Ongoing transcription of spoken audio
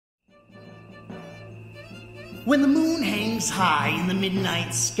When the moon hangs high in the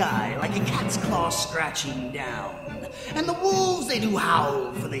midnight sky like a cat's claw scratching down, and the wolves they do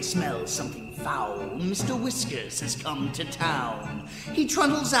howl for they smell something foul, Mr. Whiskers has come to town. He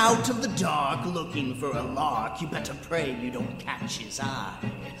trundles out of the dark looking for a lark. You better pray you don't catch his eye,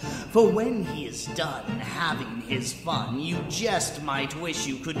 for when he is done having his fun, you just might wish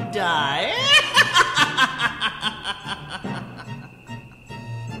you could die.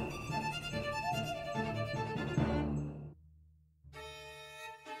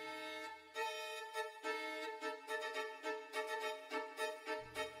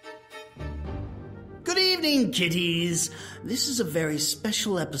 Good evening, kitties. This is a very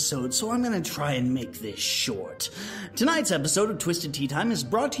special episode, so I'm going to try and make this short. Tonight's episode of Twisted Teatime is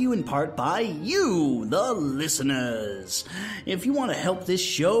brought to you in part by you, the listeners. If you want to help this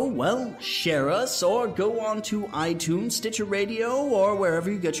show, well, share us or go on to iTunes, Stitcher Radio, or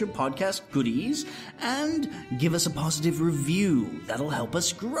wherever you get your podcast goodies, and give us a positive review. That'll help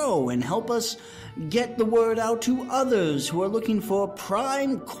us grow and help us get the word out to others who are looking for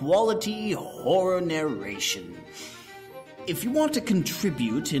prime quality horror narration. If you want to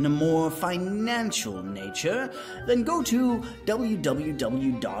contribute in a more financial nature, then go to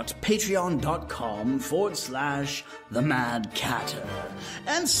www.patreon.com/themadcatter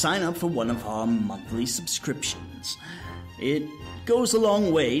and sign up for one of our monthly subscriptions. It goes a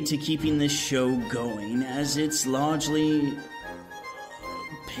long way to keeping this show going, as it's largely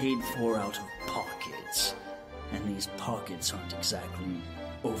paid for out of pockets, and these pockets aren't exactly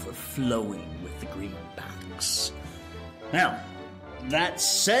overflowing with the greenbacks. Now, that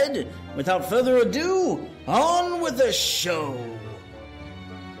said, without further ado, on with the show!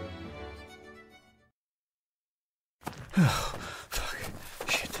 Oh, fuck.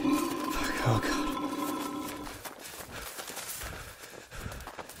 Shit. Fuck. Oh, God.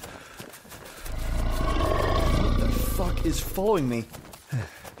 What the fuck is following me?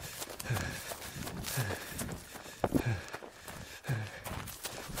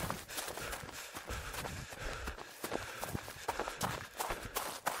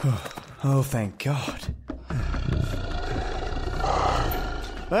 Oh, thank God.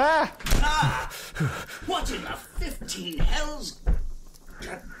 Ah! What in the 15 hells?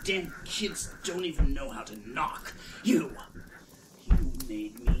 Goddamn kids don't even know how to knock. You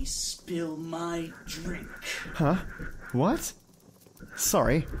made me spill my drink. Huh? What?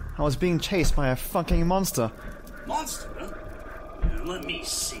 Sorry, I was being chased by a fucking monster. Monster? Let me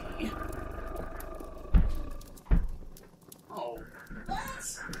see. Oh,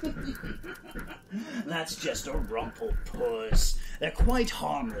 that's just a rumplepuss. They're quite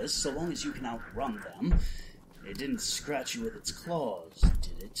harmless so long as you can outrun them. It didn't scratch you with its claws,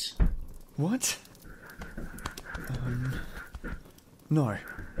 did it? What? No.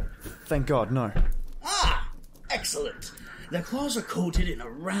 Thank God, no. Ah! Excellent. Their claws are coated in a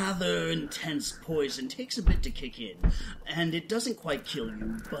rather intense poison. Takes a bit to kick in, and it doesn't quite kill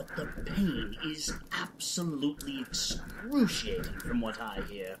you, but the pain is absolutely excruciating from what I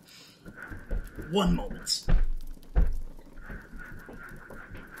hear. One moment.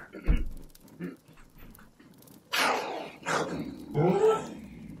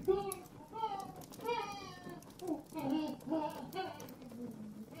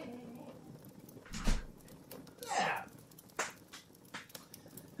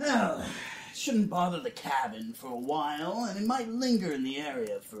 Well, shouldn't bother the cabin for a while, and it might linger in the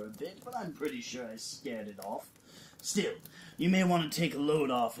area for a bit, but I'm pretty sure I scared it off. Still, you may want to take a load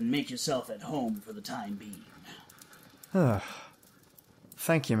off and make yourself at home for the time being.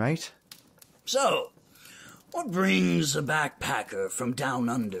 Thank you, mate. So, what brings a backpacker from down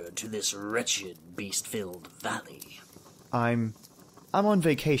under to this wretched, beast-filled valley? I'm on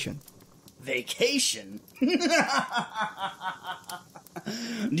vacation. Vacation?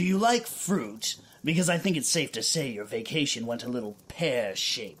 Do you like fruit? Because I think it's safe to say your vacation went a little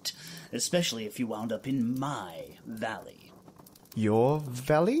pear-shaped, especially if you wound up in my valley. Your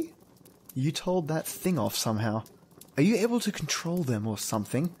valley? You told that thing off somehow. Are you able to control them or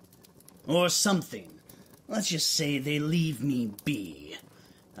something? Or something. Let's just say they leave me be.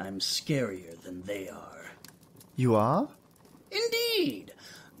 I'm scarier than they are. You are? Indeed.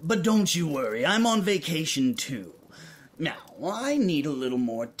 But don't you worry, I'm on vacation too. Now, I need a little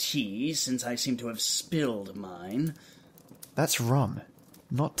more tea, since I seem to have spilled mine. That's rum,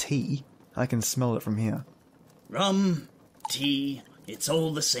 not tea. I can smell it from here. Rum, tea, it's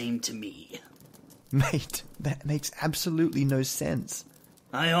all the same to me. Mate, that makes absolutely no sense.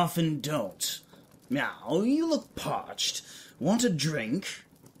 I often don't. Now, you look parched. Want a drink?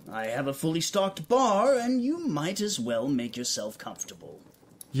 I have a fully stocked bar, and you might as well make yourself comfortable.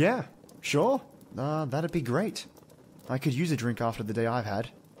 Yeah, sure. That'd be great. I could use a drink after the day I've had.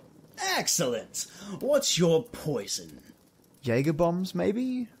 Excellent. What's your poison? Jaeger bombs,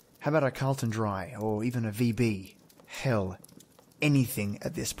 maybe? How about a Carlton Dry, or even a VB? Hell, anything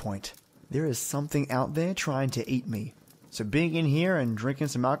at this point. There is something out there trying to eat me. So being in here and drinking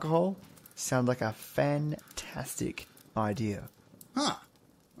some alcohol sounds like a fantastic idea. Huh.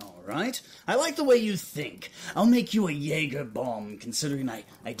 All right. I like the way you think. I'll make you a Jaeger bomb, considering I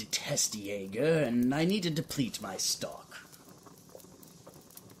detest Jaeger, and I need to deplete my stock.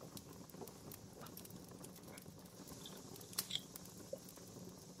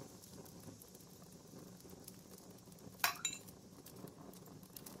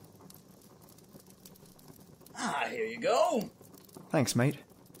 Here you go. Thanks, mate.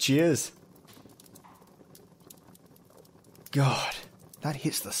 Cheers. God, that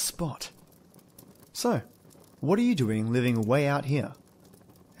hits the spot. So, what are you doing living way out here?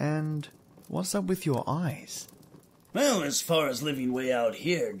 And what's up with your eyes? Well, as far as living way out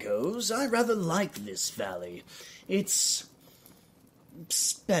here goes, I rather like this valley. It's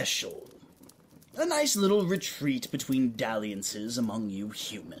special. A nice little retreat between dalliances among you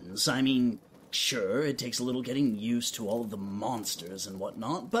humans. I mean, sure, it takes a little getting used to all of the monsters and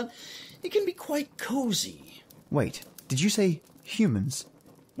whatnot, but it can be quite cozy. Wait, did you say humans?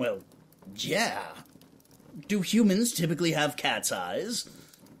 Well, yeah. Do humans typically have cat's eyes?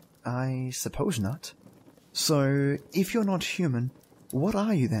 I suppose not. So, if you're not human, what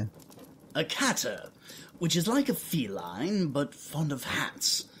are you then? A catter, which is like a feline, but fond of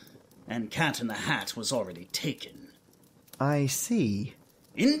hats. And Cat in the Hat was already taken. I see.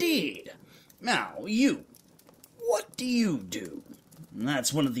 Indeed. Now, you. What do you do?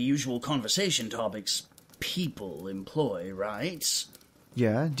 That's one of the usual conversation topics people employ, right?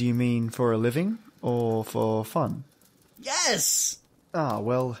 Yeah, do you mean for a living or for fun? Yes!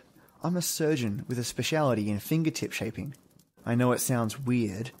 Well, I'm a surgeon with a speciality in fingertip shaping. I know it sounds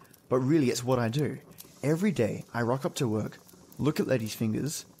weird, but really it's what I do. Every day I rock up to work, look at ladies'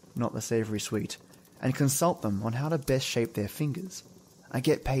 fingers, not the savoury sweet, and consult them on how to best shape their fingers. I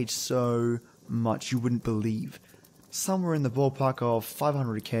get paid so much you wouldn't believe. Somewhere in the ballpark of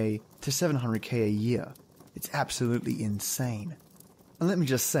 500k to 700k a year. It's absolutely insane. And let me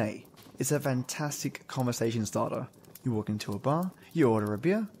just say, it's a fantastic conversation starter. You walk into a bar, you order a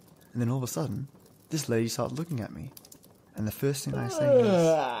beer, and then all of a sudden, this lady starts looking at me. And the first thing I say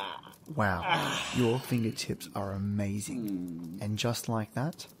is, wow, your fingertips are amazing. And just like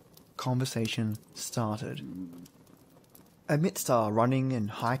that, conversation started. Amidst our running and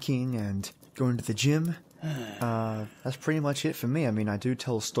hiking and going to the gym, that's pretty much it for me. I mean, I do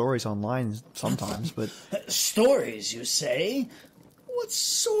tell stories online sometimes, but... Stories, you say? What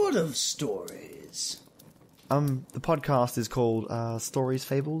sort of stories? The podcast is called Stories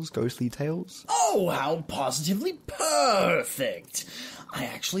Fables Ghostly Tales. Oh, how positively perfect! I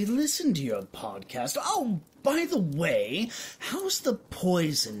actually listened to your podcast. Oh, by the way, how's the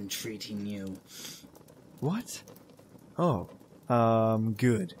poison treating you? What? Oh,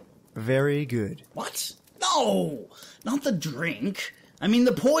 good. Very good. What? No! Not the drink. I mean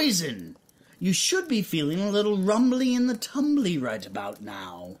the poison. You should be feeling a little rumbly in the tumbly right about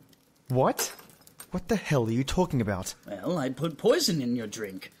now. What? What the hell are you talking about? Well, I put poison in your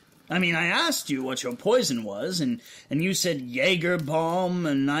drink. I mean, I asked you what your poison was, and you said Jaeger bomb,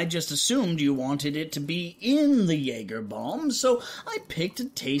 and I just assumed you wanted it to be in the Jaeger bomb, so I picked a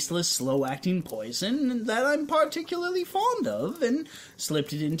tasteless, slow-acting poison that I'm particularly fond of, and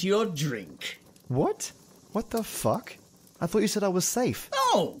slipped it into your drink. What? What the fuck? I thought you said I was safe.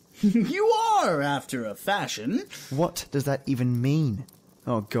 Oh, you are, after a fashion. What does that even mean?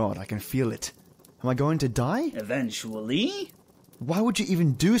 Oh god, I can feel it. Am I going to die? Eventually. Why would you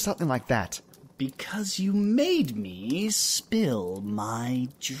even do something like that? Because you made me spill my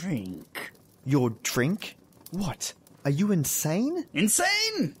drink. Your drink? What? Are you insane?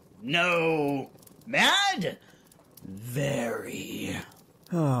 Insane? No. Mad? Very.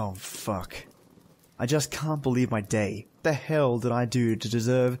 Oh, fuck. I just can't believe my day. What the hell did I do to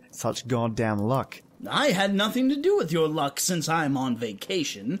deserve such goddamn luck? I had nothing to do with your luck since I'm on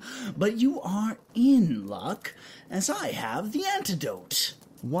vacation, but you are in luck, as I have the antidote.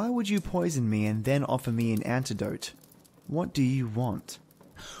 Why would you poison me and then offer me an antidote? What do you want?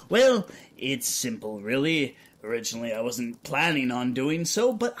 Well, it's simple, really. Originally, I wasn't planning on doing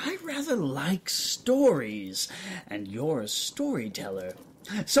so, but I rather like stories, and you're a storyteller.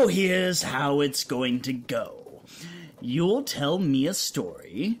 So here's how it's going to go. You'll tell me a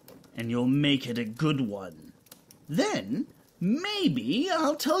story, and you'll make it a good one. Then, maybe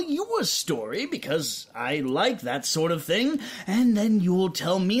I'll tell you a story, because I like that sort of thing, and then you'll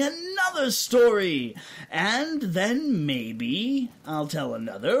tell me another another story. And then maybe I'll tell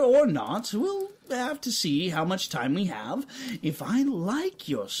another or not. We'll have to see how much time we have. If I like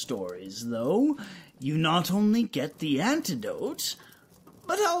your stories, though, you not only get the antidote,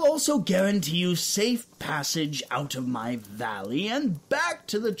 but I'll also guarantee you safe passage out of my valley and back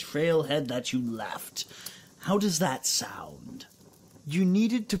to the trailhead that you left. How does that sound? You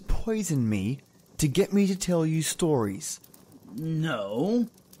needed to poison me to get me to tell you stories. No.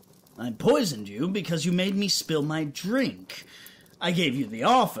 I poisoned you because you made me spill my drink. I gave you the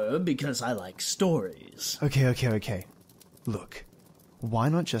offer because I like stories. Okay. Look, why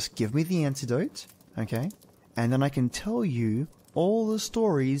not just give me the antidote, okay? And then I can tell you all the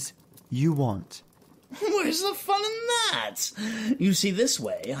stories you want. Where's the fun in that? You see, this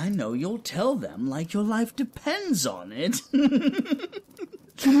way, I know you'll tell them like your life depends on it.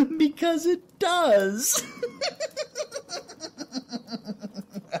 Because it does.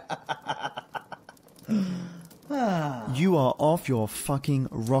 You are off your fucking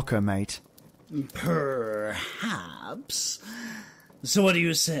rocker, mate. Perhaps. So what do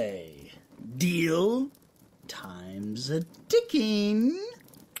you say? Deal? Time's a ticking.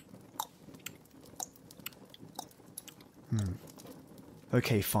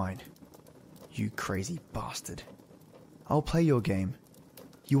 Okay, fine. You crazy bastard. I'll play your game.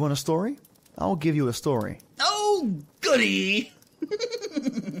 You want a story? I'll give you a story. Oh, goody!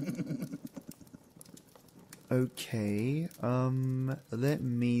 Okay, let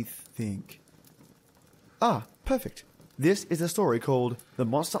me think. Ah, perfect. This is a story called The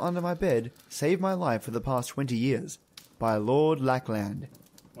Monster Under My Bed Saved My Life for the Past 20 Years by LordLackland.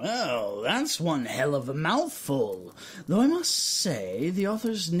 Well, that's one hell of a mouthful. Though I must say, the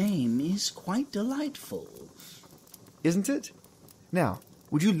author's name is quite delightful. Isn't it? Now,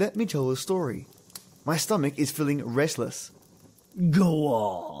 would you let me tell the story? My stomach is feeling restless. Go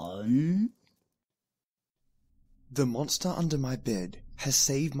on. The monster under my bed has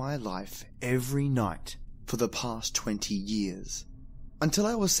saved my life every night for the past 20 years. Until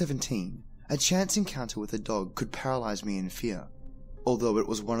I was 17, a chance encounter with a dog could paralyze me in fear, although it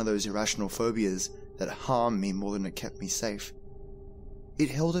was one of those irrational phobias that harmed me more than it kept me safe. It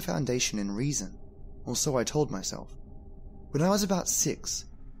held a foundation in reason, or so I told myself. When I was about 6,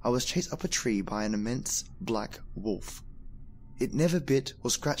 I was chased up a tree by an immense black wolf. It never bit or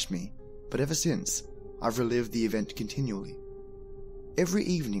scratched me, but ever since, I've relived the event continually. Every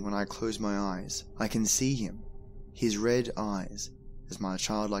evening when I close my eyes, I can see him, his red eyes, as my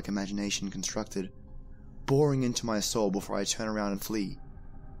childlike imagination constructed, boring into my soul before I turn around and flee.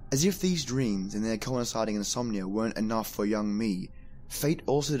 As if these dreams and their coinciding insomnia weren't enough for young me, fate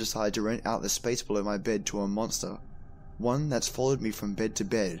also decided to rent out the space below my bed to a monster, one that's followed me from bed to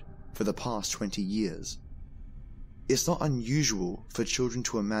bed for the past 20 years. It's not unusual for children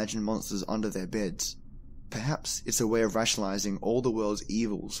to imagine monsters under their beds. Perhaps it's a way of rationalizing all the world's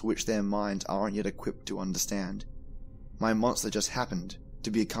evils which their minds aren't yet equipped to understand. My monster just happened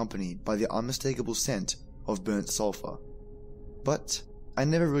to be accompanied by the unmistakable scent of burnt sulfur. But I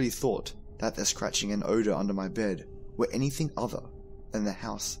never really thought that the scratching and odor under my bed were anything other than the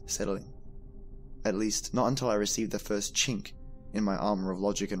house settling. At least, not until I received the first chink in my armor of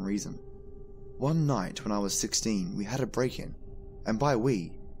logic and reason. One night when I was 16, we had a break-in, and by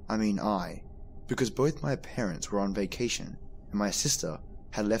we, I mean I, because both my parents were on vacation and my sister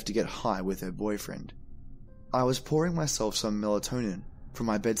had left to get high with her boyfriend. I was pouring myself some melatonin from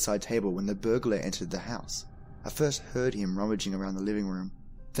my bedside table when the burglar entered the house. I first heard him rummaging around the living room,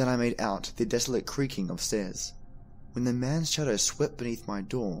 then I made out the desolate creaking of stairs. When the man's shadow swept beneath my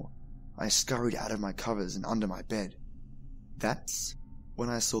door, I scurried out of my covers and under my bed. That's when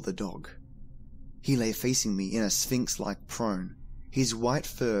I saw the dog. He lay facing me in a sphinx-like prone, his white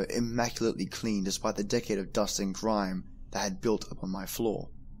fur immaculately clean despite the decade of dust and grime that had built up on my floor.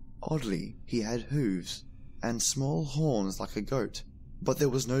 Oddly, he had hooves and small horns like a goat, but there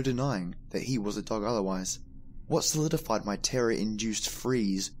was no denying that he was a dog otherwise. What solidified my terror-induced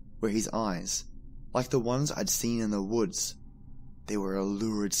freeze were his eyes, like the ones I'd seen in the woods. They were a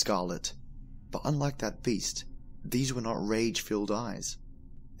lurid scarlet, but unlike that beast, these were not rage-filled eyes.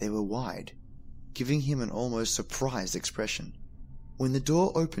 They were wide, giving him an almost surprised expression. When the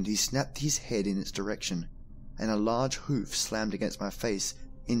door opened, he snapped his head in its direction, and a large hoof slammed against my face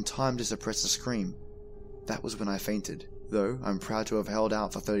in time to suppress a scream. That was when I fainted, though I'm proud to have held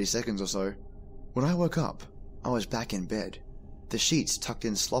out for 30 seconds or so. When I woke up, I was back in bed, the sheets tucked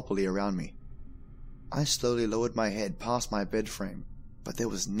in sloppily around me. I slowly lowered my head past my bed frame, but there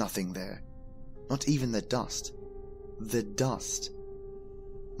was nothing there. Not even the dust. The dust.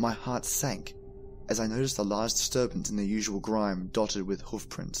 My heart sank as I noticed a large disturbance in the usual grime dotted with hoof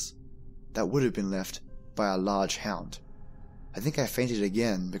prints. that would have been left by a large hound. I think I fainted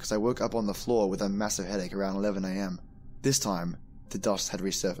again because I woke up on the floor with a massive headache around 11 AM. This time, the dust had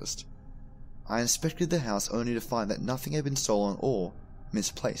resurfaced. I inspected the house only to find that nothing had been stolen or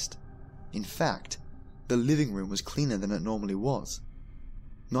misplaced. In fact, the living room was cleaner than it normally was.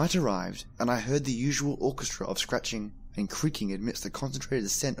 Night arrived, and I heard the usual orchestra of scratching and creaking amidst the concentrated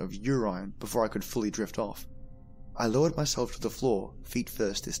scent of urine before I could fully drift off. I lowered myself to the floor, feet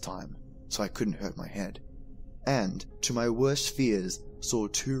first this time, so I couldn't hurt my head, and, to my worst fears, saw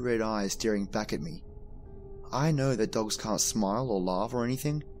 2 red eyes staring back at me. I know that dogs can't smile or laugh or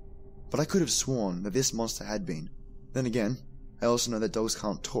anything, but I could have sworn that this monster had been. Then again, I also know that dogs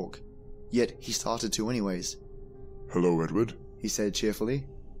can't talk, yet he started to anyways. "Hello, Edward," he said cheerfully.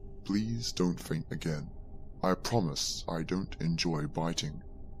 "Please don't faint again. I promise I don't enjoy biting."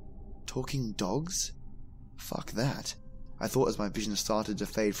 Talking dogs? Fuck that. I thought as my vision started to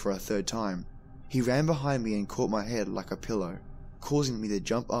fade for a 3rd time. He ran behind me and caught my head like a pillow, causing me to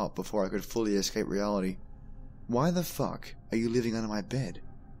jump up before I could fully escape reality. Why the fuck are you living under my bed?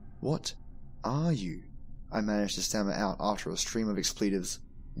 What are you? I managed to stammer out after a stream of expletives.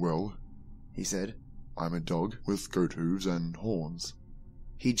 "Well," he said, "I'm a dog with goat hooves and horns."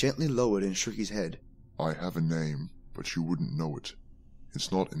 He gently lowered and shook his head. "I have a name, but you wouldn't know it.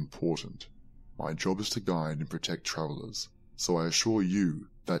 It's not important. My job is to guide and protect travelers, so I assure you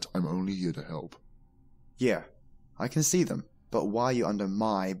that I'm only here to help." Yeah, I can see them, but why are you under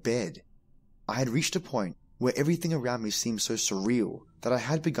my bed? I had reached a point where everything around me seemed so surreal that I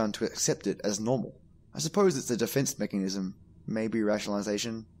had begun to accept it as normal. I suppose it's a defense mechanism, maybe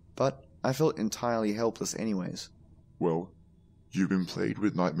rationalization, but I felt entirely helpless anyways. "Well, you've been plagued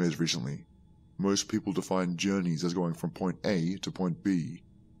with nightmares recently. Most people define journeys as going from point A to point B,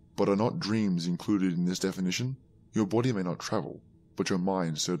 but are not dreams included in this definition? Your body may not travel, but your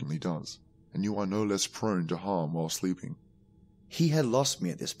mind certainly does, and you are no less prone to harm while sleeping." He had lost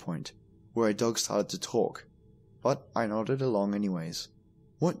me at this point, where a dog started to talk, but I nodded along anyways.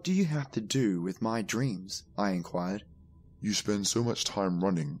 "What do you have to do with my dreams?" I inquired. "You spend so much time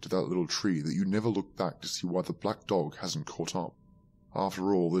running to that little tree that you never look back to see why the black dog hasn't caught up.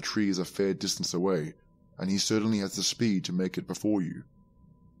 After all, the tree is a fair distance away, and he certainly has the speed to make it before you."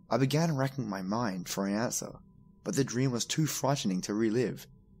 I began racking my mind for an answer, but the dream was too frightening to relive.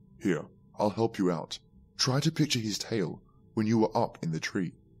 "Here, I'll help you out. Try to picture his tail when you were up in the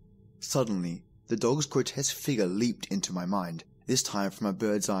tree." Suddenly, the dog's grotesque figure leaped into my mind, this time from a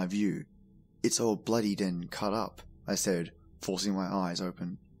bird's eye view. "It's all bloodied and cut up," I said, forcing my eyes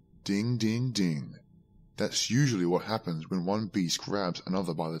open. "Ding, ding, ding. That's usually what happens when one beast grabs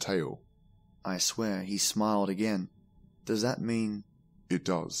another by the tail." I swear he smiled again. "Does that mean—" "It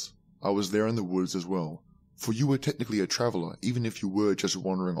does. I was there in the woods as well, for you were technically a traveler even if you were just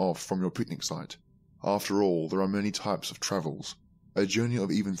wandering off from your picnic site. After all, there are many types of travels. A journey of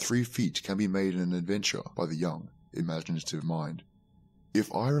even 3 feet can be made an adventure by the young, imaginative mind.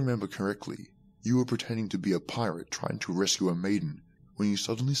 If I remember correctly, you were pretending to be a pirate trying to rescue a maiden when you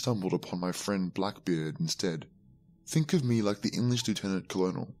suddenly stumbled upon my friend Blackbeard instead. Think of me like the English Lieutenant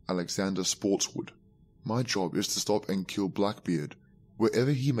Colonel Alexander Sportswood. My job is to stop and kill Blackbeard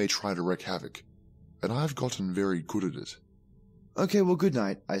wherever he may try to wreak havoc, and I've gotten very good at it." "Okay, well, good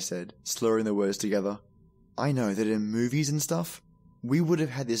night," I said, slurring the words together. I know that in movies and stuff, we would have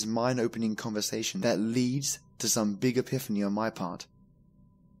had this mind-opening conversation that leads to some big epiphany on my part.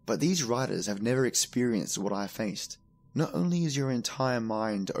 But these writers have never experienced what I faced. Not only is your entire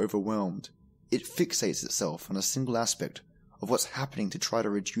mind overwhelmed, it fixates itself on a single aspect of what's happening to try to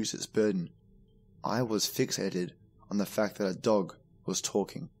reduce its burden. I was fixated on the fact that a dog was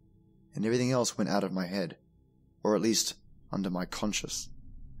talking, and everything else went out of my head, or at least under my conscious.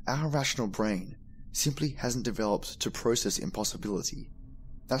 Our rational brain simply hasn't developed to process impossibility.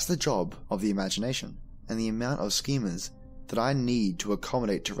 That's the job of the imagination, and the amount of schemers that I need to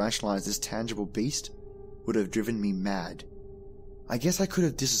accommodate to rationalize this tangible beast would have driven me mad. I guess I could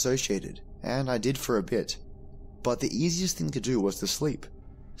have disassociated, and I did for a bit, but the easiest thing to do was to sleep.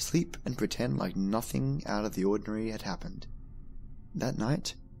 Sleep and pretend like nothing out of the ordinary had happened. That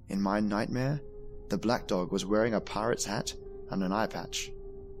night, in my nightmare, the black dog was wearing a pirate's hat and an eye patch.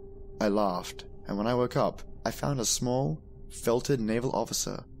 I laughed, and when I woke up, I found a small, felted naval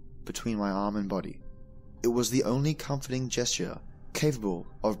officer between my arm and body. It was the only comforting gesture capable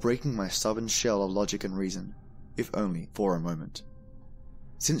of breaking my stubborn shell of logic and reason, if only for a moment.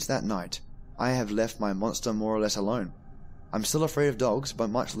 Since that night, I have left my monster more or less alone. I'm still afraid of dogs, but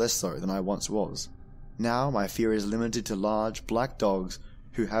much less so than I once was. Now my fear is limited to large black dogs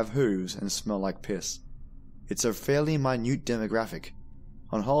who have hooves and smell like piss. It's a fairly minute demographic.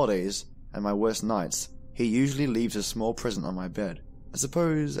 On holidays, and my worst nights, he usually leaves a small present on my bed, I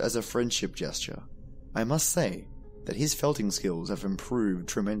suppose as a friendship gesture. I must say that his felting skills have improved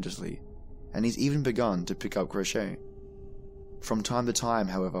tremendously, and he's even begun to pick up crochet. From time to time,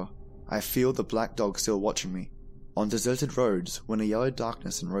 however, I feel the black dog still watching me. On deserted roads, when a yellow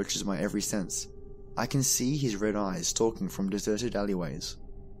darkness enroaches my every sense, I can see his red eyes stalking from deserted alleyways.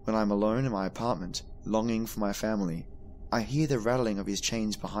 When I'm alone in my apartment, longing for my family, I hear the rattling of his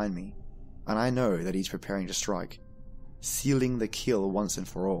chains behind me, and I know that he's preparing to strike, sealing the kill once and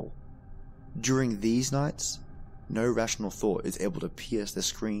for all. During these nights, no rational thought is able to pierce the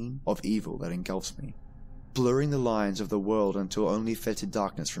screen of evil that engulfs me, blurring the lines of the world until only fetid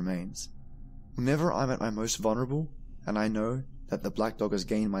darkness remains. Whenever I'm at my most vulnerable, and I know that the black dog has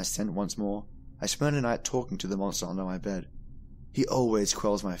gained my scent once more, I spend a night talking to the monster under my bed. He always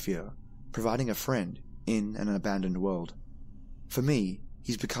quells my fear, providing a friend in an abandoned world. For me,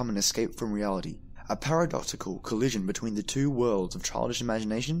 he's become an escape from reality, a paradoxical collision between the two worlds of childish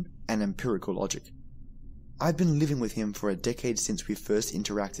imagination and empirical logic. I've been living with him for a decade since we first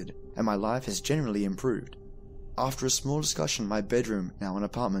interacted, and my life has generally improved. After a small discussion, my bedroom, now an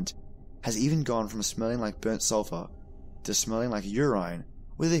apartment, has even gone from smelling like burnt sulfur to smelling like urine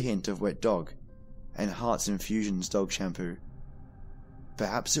with a hint of wet dog and Hearts Infusion's dog shampoo.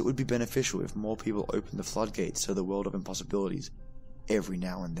 Perhaps it would be beneficial if more people opened the floodgates to the world of impossibilities every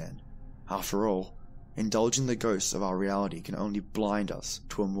now and then. After all, indulging the ghosts of our reality can only blind us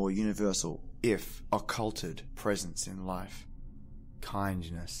to a more universal, if occulted, presence in life.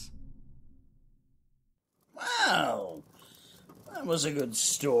 Kindness. Wow, that was a good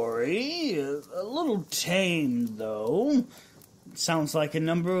story. A little tame, though. Sounds like a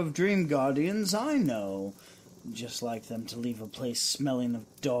number of dream guardians I know. Just like them to leave a place smelling of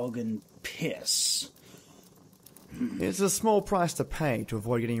dog and piss. It's a small price to pay to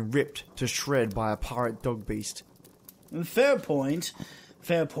avoid getting ripped to shred by a pirate dog beast. Fair point.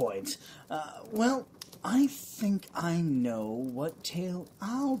 Fair point. Well, I think I know what tale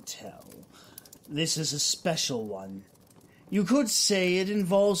I'll tell. This is a special one. You could say it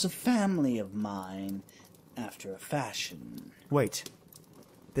involves a family of mine, after a fashion. Wait,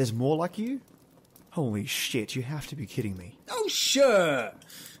 there's more like you? Holy shit, you have to be kidding me. Oh, sure.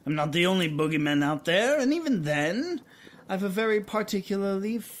 I'm not the only boogeyman out there, and even then, I've a very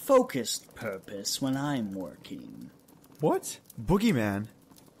particularly focused purpose when I'm working. What? Boogeyman?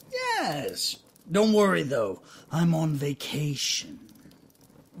 Yes. Don't worry, though. I'm on vacation.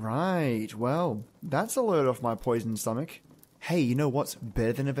 Right, well, that's a load off my poisoned stomach. Hey, you know what's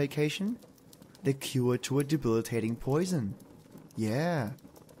better than a vacation? The cure to a debilitating poison. Yeah.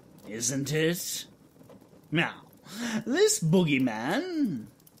 Isn't it? Now, this boogeyman,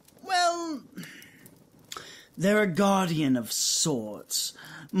 well, they're a guardian of sorts,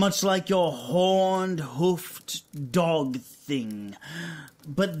 much like your horned, hoofed dog thing.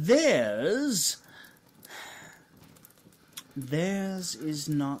 But theirs is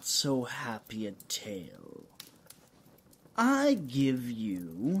not so happy a tale. I give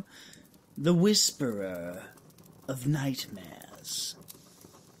you The Whisperer of Nightmares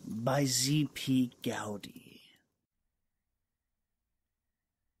by Z.P. Gowdy.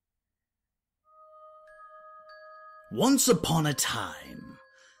 Once upon a time,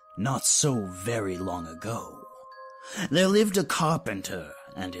 not so very long ago, there lived a carpenter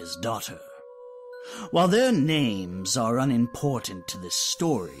and his daughter. While their names are unimportant to this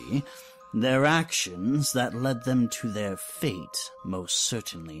story, their actions that led them to their fate most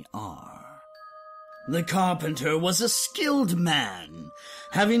certainly are. The carpenter was a skilled man,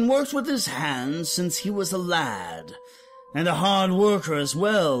 having worked with his hands since he was a lad, and a hard worker as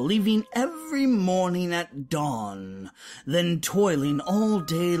well, leaving every morning at dawn, then toiling all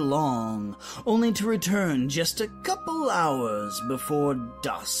day long, only to return just a couple hours before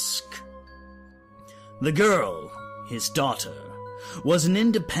dusk. The girl, his daughter, was an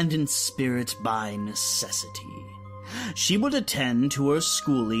independent spirit by necessity. She would attend to her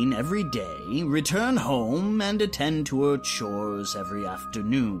schooling every day, return home, and attend to her chores every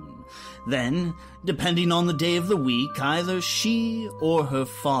afternoon. Then, depending on the day of the week, either she or her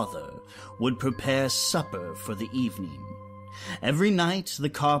father would prepare supper for the evening. Every night, the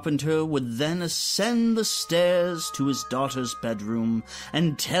carpenter would then ascend the stairs to his daughter's bedroom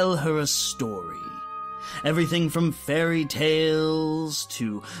and tell her a story. Everything from fairy tales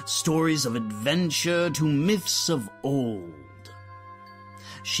to stories of adventure to myths of old.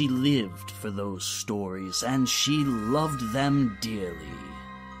 She lived for those stories, and she loved them dearly.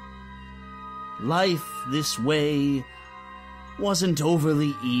 Life this way wasn't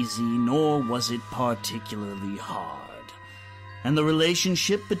overly easy, nor was it particularly hard. and the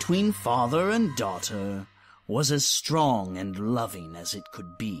relationship between father and daughter was as strong and loving as it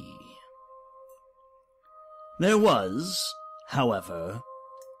could be. There was, however,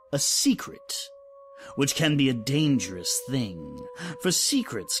 a secret, which can be a dangerous thing, for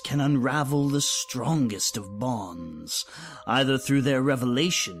secrets can unravel the strongest of bonds, either through their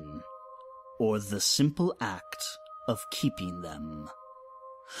revelation or the simple act of keeping them.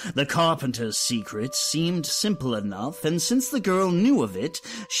 The carpenter's secret seemed simple enough, and since the girl knew of it,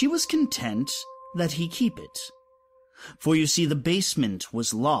 she was content that he keep it. For you see, the basement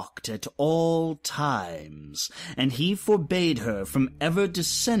was locked at all times, and he forbade her from ever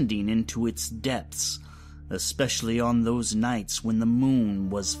descending into its depths, especially on those nights when the moon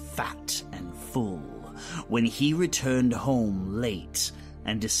was fat and full, when he returned home late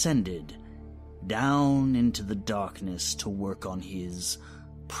and descended down into the darkness to work on his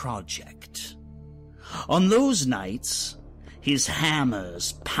project. On those nights, his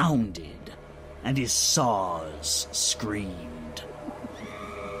hammers pounded and his saws screamed,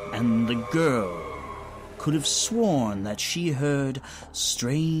 and the girl could have sworn that she heard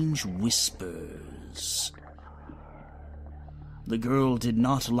strange whispers. The girl did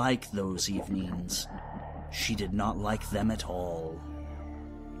not like those evenings. She did not like them at all.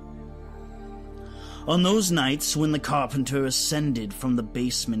 On those nights when the carpenter ascended from the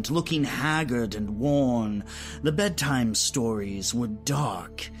basement looking haggard and worn, the bedtime stories were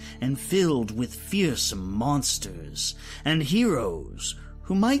dark and filled with fearsome monsters and heroes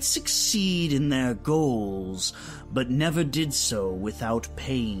who might succeed in their goals, but never did so without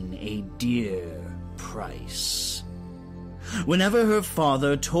paying a dear price. Whenever her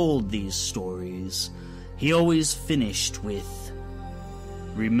father told these stories, he always finished with,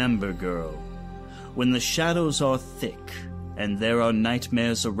 "Remember, girl, when the shadows are thick and there are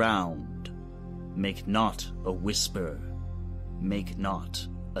nightmares around, make not a whisper, make not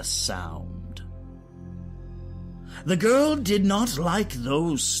a sound." The girl did not like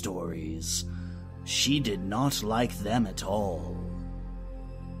those stories. She did not like them at all.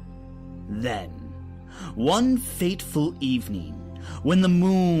 Then, one fateful evening, when the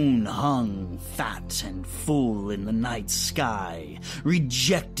moon hung fat and full in the night sky,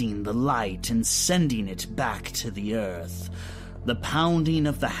 rejecting the light and sending it back to the earth, the pounding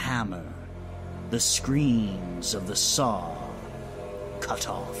of the hammer, the screams of the saw cut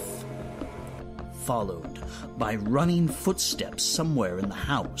off, followed by running footsteps somewhere in the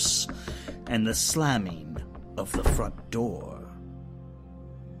house and the slamming of the front door.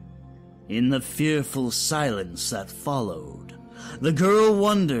 In the fearful silence that followed, the girl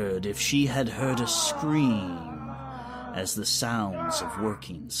wondered if she had heard a scream as the sounds of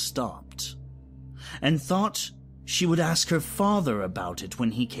working stopped, and thought she would ask her father about it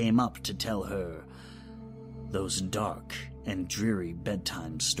when he came up to tell her those dark and dreary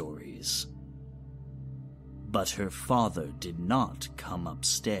bedtime stories. But her father did not come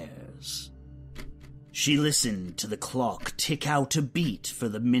upstairs. She listened to the clock tick out a beat for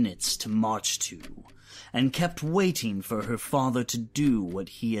the minutes to march to, and kept waiting for her father to do what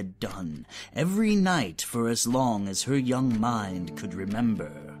he had done every night for as long as her young mind could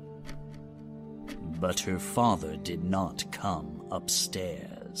remember. But her father did not come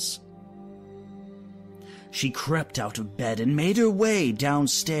upstairs. She crept out of bed and made her way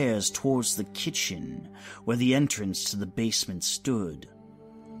downstairs towards the kitchen, where the entrance to the basement stood,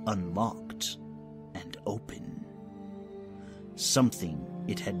 unlocked and open. Something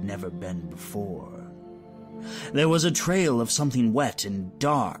it had never been before. There was a trail of something wet and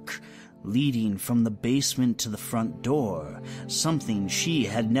dark, leading from the basement to the front door, something she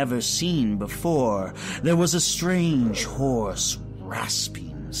had never seen before. There was a strange, hoarse,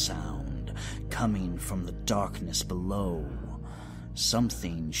 rasping sound coming from the darkness below,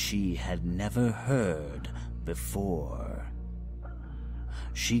 something she had never heard before.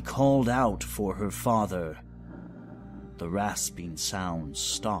 She called out for her father. The rasping sound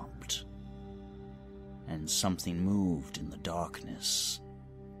stopped, and something moved in the darkness.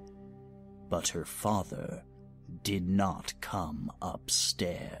 But her father did not come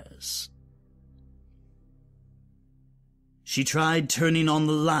upstairs. She tried turning on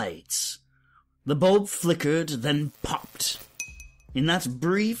the lights. The bulb flickered, then popped. In that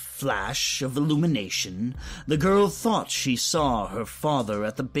brief flash of illumination, the girl thought she saw her father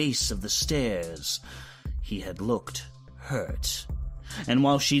at the base of the stairs. He had looked hurt, and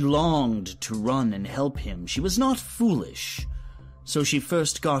while she longed to run and help him, she was not foolish. So she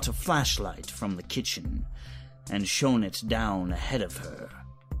first got a flashlight from the kitchen and shone it down ahead of her.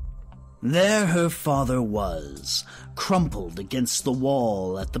 There her father was, crumpled against the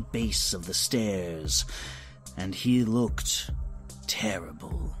wall at the base of the stairs, and he looked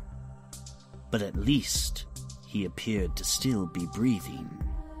terrible. But at least he appeared to still be breathing.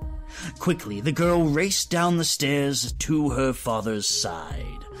 Quickly, the girl raced down the stairs to her father's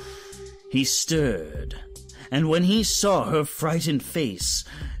side. He stirred, and when he saw her frightened face,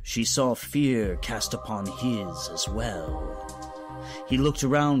 she saw fear cast upon his as well. He looked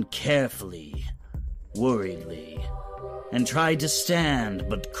around carefully, worriedly, and tried to stand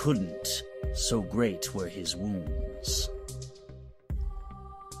but couldn't, so great were his wounds.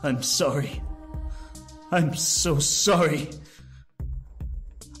 "I'm sorry. I'm so sorry.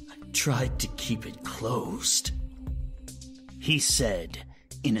 I tried to keep it closed," he said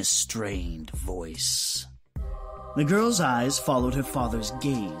in a strained voice. The girl's eyes followed her father's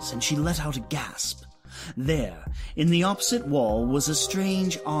gaze, and she let out a gasp. There, in the opposite wall, was a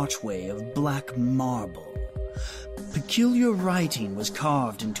strange archway of black marble. Peculiar writing was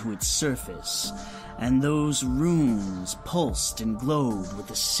carved into its surface, and those runes pulsed and glowed with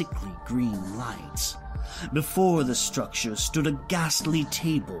a sickly green light. Before the structure stood a ghastly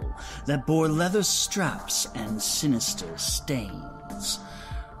table that bore leather straps and sinister stains.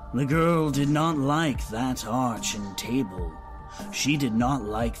 The girl did not like that arch and table. She did not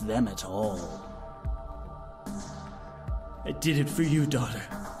like them at all. "I did it for you, daughter.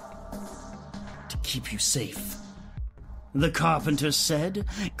 To keep you safe," the carpenter said,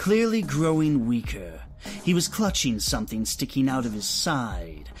 clearly growing weaker. He was clutching something sticking out of his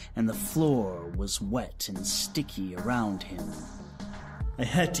side, and the floor was wet and sticky around him. "I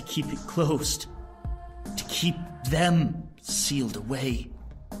had to keep it closed, to keep them sealed away.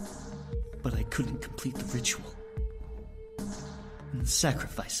 But I couldn't complete the ritual, and the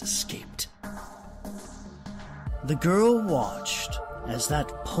sacrifice escaped." The girl watched as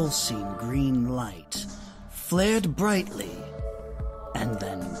that pulsing green light flared brightly and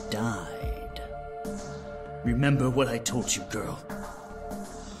then died. "Remember what I told you, girl.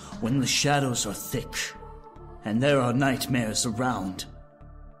 When the shadows are thick and there are nightmares around,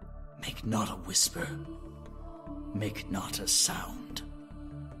 make not a whisper, make not a sound."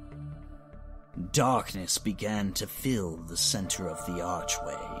 Darkness began to fill the center of the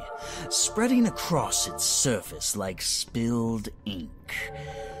archway, spreading across its surface like spilled ink,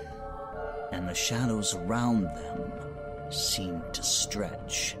 and the shadows around them seemed to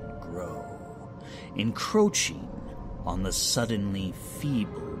stretch and grow, encroaching on the suddenly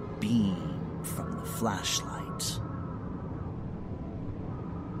feeble beam from the flashlight.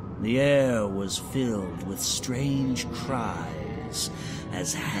 The air was filled with strange cries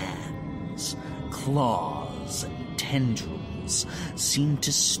as hands, claws, and tendrils seemed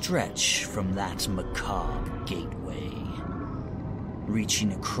to stretch from that macabre gateway,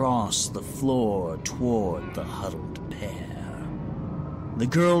 reaching across the floor toward the huddled pair. The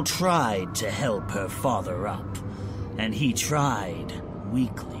girl tried to help her father up, and he tried,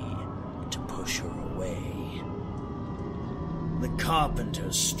 weakly, to push her away. The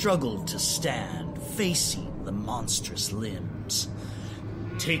carpenter struggled to stand, facing the monstrous limbs.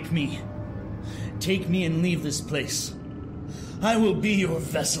 Take me and leave this place. I will be your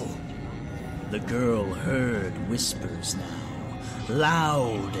vessel." The girl heard whispers now,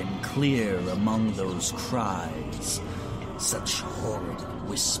 loud and clear among those cries, such horrible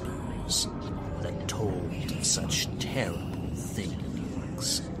whispers that told of such terrible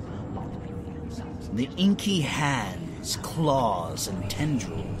things. The inky hands, claws, and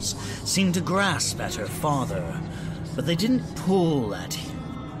tendrils seemed to grasp at her father, but they didn't pull at him.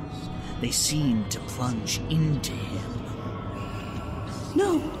 They seemed to plunge into him.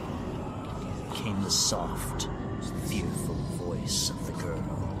 "No," came the soft, fearful voice of the girl.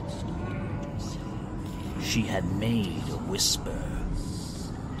 She had made a whisper.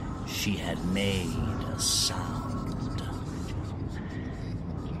 She had made a sound.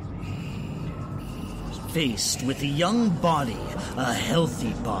 Faced with a young body, a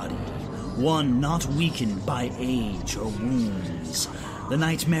healthy body, one not weakened by age or wounds, the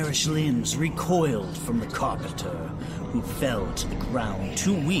nightmarish limbs recoiled from the carpenter, who fell to the ground,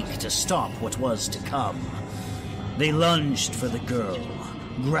 too weak to stop what was to come. They lunged for the girl,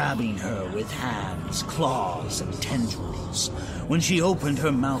 grabbing her with hands, claws, and tendrils. When she opened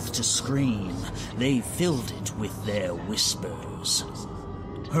her mouth to scream, they filled it with their whispers.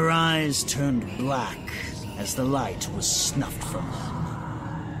 Her eyes turned black as the light was snuffed from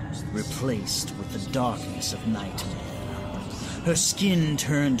them, replaced with the darkness of nightmare. Her skin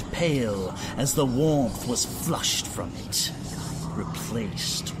turned pale as the warmth was flushed from it,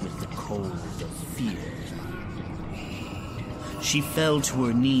 replaced with the cold of fear. She fell to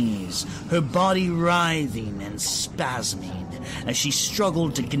her knees, her body writhing and spasming as she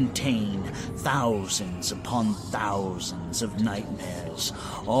struggled to contain thousands upon thousands of nightmares,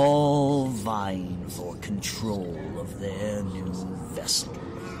 all vying for control of their new vessel.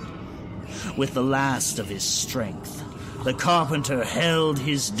 With the last of his strength, the carpenter held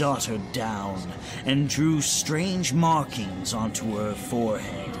his daughter down and drew strange markings onto her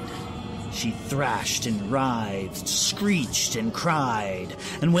forehead. She thrashed and writhed, screeched and cried,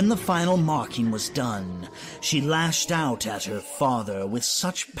 and when the final marking was done, she lashed out at her father with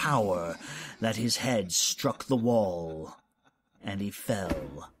such power that his head struck the wall, and he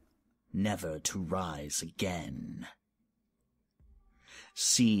fell, never to rise again.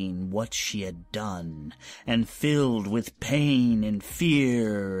 Seeing what she had done, and filled with pain and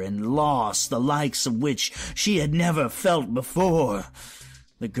fear and loss, the likes of which she had never felt before,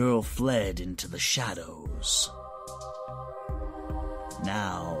 the girl fled into the shadows.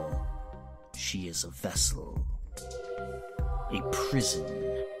 Now she is a vessel, a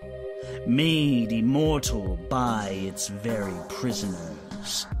prison, made immortal by its very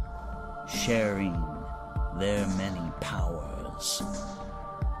prisoners, sharing their many powers.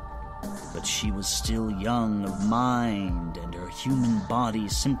 But she was still young of mind, and her human body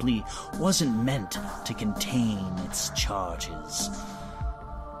simply wasn't meant to contain its charges.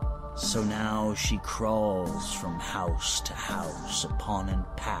 So now she crawls from house to house upon a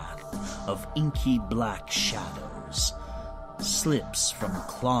path of inky black shadows, slips from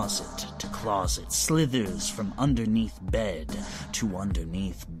closet to closet, slithers from underneath bed to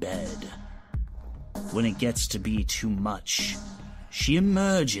underneath bed. When it gets to be too much, she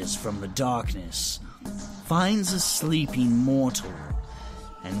emerges from the darkness, finds a sleeping mortal,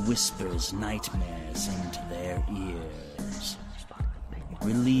 and whispers nightmares into their ears,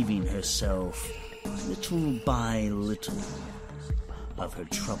 relieving herself little by little of her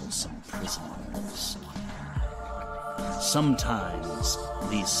troublesome prisoners. Sometimes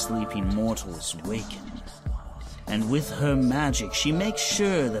these sleeping mortals waken, and with her magic she makes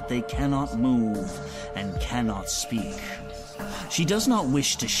sure that they cannot move and cannot speak. She does not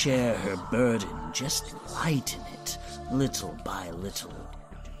wish to share her burden, just lighten it little by little.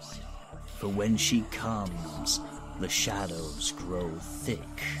 For when she comes, the shadows grow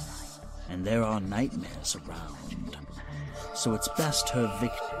thick, and there are nightmares around. So it's best her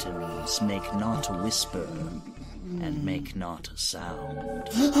victims make not a whisper and make not a sound.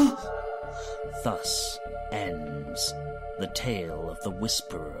 Thus ends the tale of the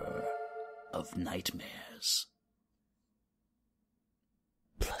Whisperer of Nightmares.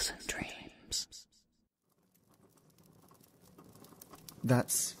 Pleasant dreams.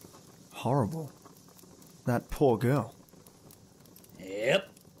 That's horrible. That poor girl. Yep.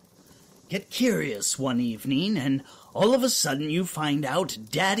 Get curious one evening, and all of a sudden you find out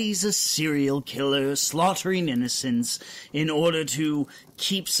Daddy's a serial killer slaughtering innocents in order to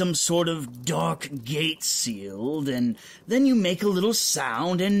keep some sort of dark gate sealed, and then you make a little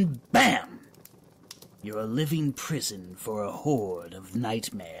sound and BAM! You're a living prison for a horde of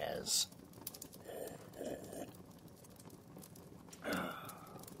nightmares.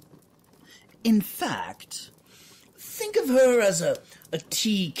 In fact, think of her as a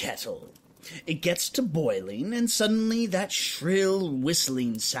tea kettle. It gets to boiling, and suddenly that shrill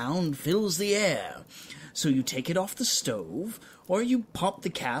whistling sound fills the air. So you take it off the stove, or you pop the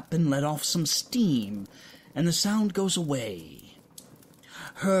cap and let off some steam, and the sound goes away.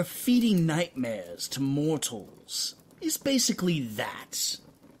 Her feeding nightmares to mortals is basically that.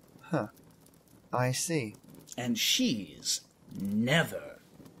 Huh. I see. And she's never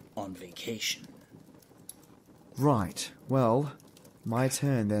on vacation. Right. Well, my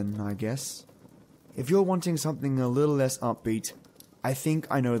turn then, I guess. If you're wanting something a little less upbeat, I think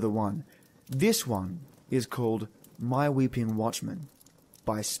I know the one. This one is called My Weeping Watchman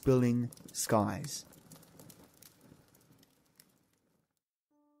by Spilling Skies.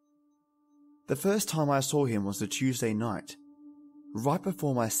 The first time I saw him was the Tuesday night, right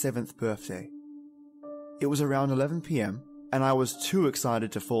before my 7th birthday. It was around 11 p.m, and I was too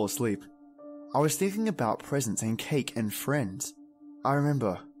excited to fall asleep. I was thinking about presents and cake and friends. I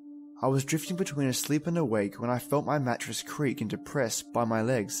remember, I was drifting between asleep and awake when I felt my mattress creak and depress by my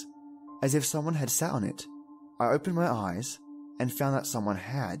legs, as if someone had sat on it. I opened my eyes and found that someone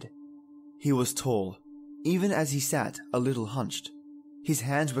had. He was tall, even as he sat a little hunched. His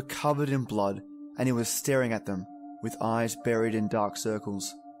hands were covered in blood, and he was staring at them with eyes buried in dark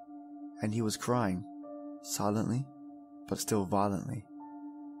circles. And he was crying, silently, but still violently.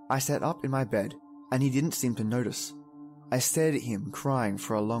 I sat up in my bed, and he didn't seem to notice. I stared at him, crying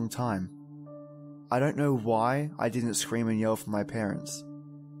for a long time. I don't know why I didn't scream and yell for my parents.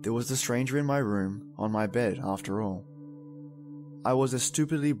 There was a stranger in my room, on my bed, after all. I was a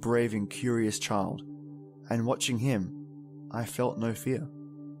stupidly brave and curious child, and watching him, I felt no fear.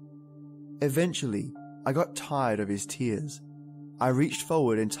 Eventually, I got tired of his tears. I reached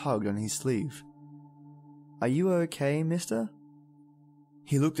forward and tugged on his sleeve. "Are you okay, mister?"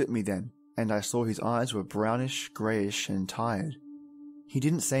 He looked at me then, and I saw his eyes were brownish, greyish, and tired. He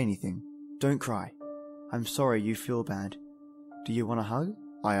didn't say anything. "Don't cry. I'm sorry you feel bad. Do you want a hug?"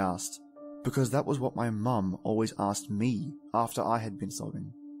 I asked, because that was what my mum always asked me after I had been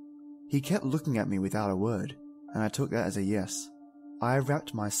sobbing. He kept looking at me without a word, and I took that as a yes. I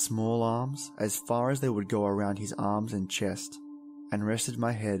wrapped my small arms as far as they would go around his arms and chest, and rested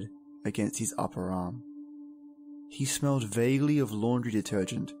my head against his upper arm. He smelled vaguely of laundry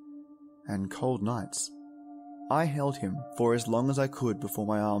detergent and cold nights. I held him for as long as I could before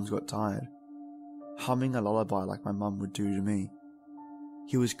my arms got tired, humming a lullaby like my mum would do to me.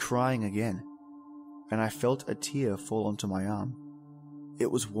 He was crying again, and I felt a tear fall onto my arm. It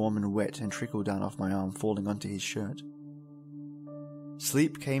was warm and wet and trickled down off my arm, falling onto his shirt.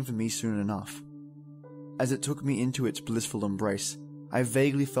 Sleep came for me soon enough. As it took me into its blissful embrace, I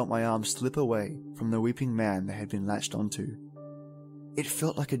vaguely felt my arm slip away from the weeping man they had been latched onto. It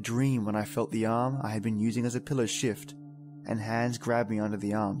felt like a dream when I felt the arm I had been using as a pillow shift, and hands grab me under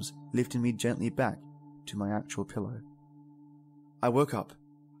the arms, lifting me gently back to my actual pillow. I woke up,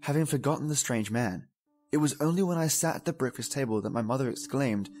 having forgotten the strange man. It was only when I sat at the breakfast table that my mother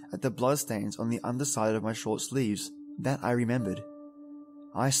exclaimed at the bloodstains on the underside of my short sleeves that I remembered.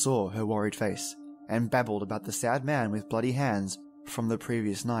 I saw her worried face, and babbled about the sad man with bloody hands from the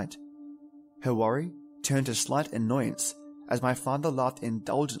previous night. Her worry turned to slight annoyance as my father laughed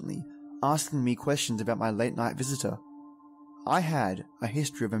indulgently, asking me questions about my late-night visitor. I had a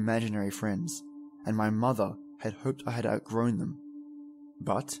history of imaginary friends, and my mother had hoped I had outgrown them.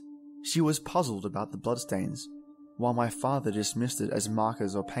 But she was puzzled about the bloodstains, while my father dismissed it as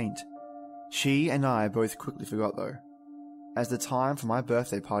markers or paint. She and I both quickly forgot, though, as the time for my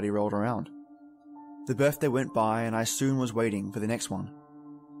birthday party rolled around. The birthday went by, and I soon was waiting for the next one.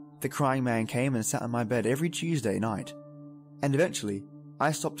 The crying man came and sat on my bed every Tuesday night, and eventually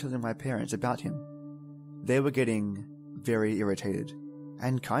I stopped telling my parents about him. They were getting very irritated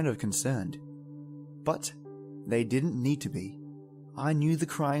and kind of concerned. But they didn't need to be. I knew the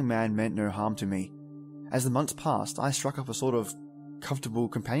crying man meant no harm to me. As the months passed, I struck up a sort of comfortable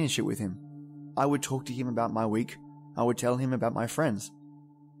companionship with him. I would talk to him about my week. I would tell him about my friends.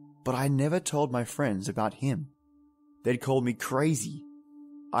 But I never told my friends about him. They'd call me crazy.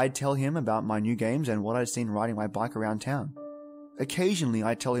 I'd tell him about my new games and what I'd seen riding my bike around town. Occasionally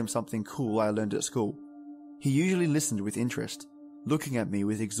I'd tell him something cool I learned at school. He usually listened with interest, looking at me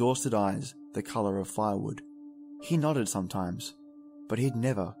with exhausted eyes the color of firewood. He nodded sometimes, but he'd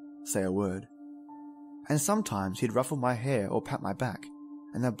never say a word. And sometimes he'd ruffle my hair or pat my back,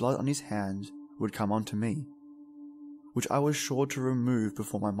 and the blood on his hands would come onto me, which I was sure to remove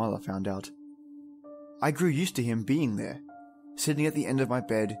before my mother found out. I grew used to him being there, sitting at the end of my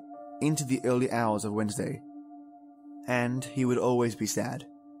bed into the early hours of Wednesday. And he would always be sad.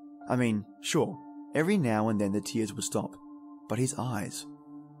 I mean, sure, every now and then the tears would stop, but his eyes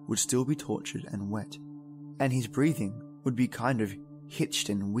would still be tortured and wet, and his breathing would be kind of hitched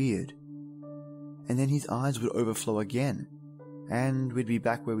and weird. And then his eyes would overflow again, and we'd be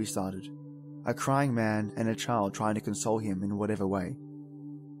back where we started. A crying man and a child trying to console him in whatever way.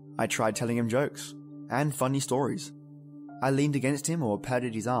 I tried telling him jokes and funny stories. I leaned against him or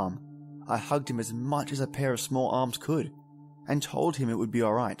patted his arm. I hugged him as much as a pair of small arms could, and told him it would be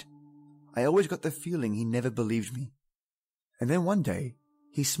alright. I always got the feeling he never believed me. And then one day,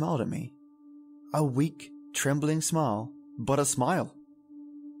 he smiled at me. A weak, trembling smile, but a smile.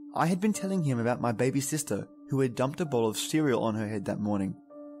 I had been telling him about my baby sister who had dumped a bowl of cereal on her head that morning,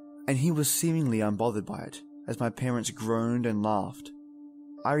 and he was seemingly unbothered by it, as my parents groaned and laughed.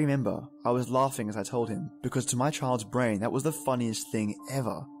 I remember I was laughing as I told him, because to my child's brain that was the funniest thing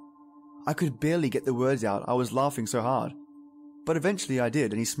ever. I could barely get the words out, I was laughing so hard. But eventually I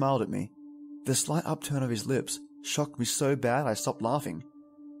did, and he smiled at me. The slight upturn of his lips shocked me so bad I stopped laughing.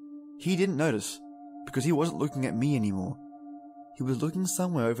 He didn't notice, because he wasn't looking at me anymore. He was looking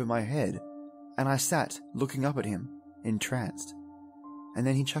somewhere over my head, and I sat looking up at him, entranced. And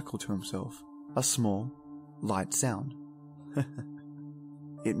then he chuckled to himself, a small, light sound.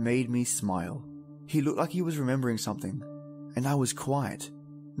 It made me smile. He looked like he was remembering something, and I was quiet,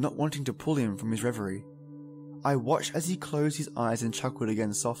 not wanting to pull him from his reverie. I watched as he closed his eyes and chuckled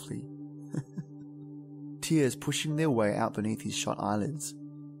again softly, tears pushing their way out beneath his shut eyelids.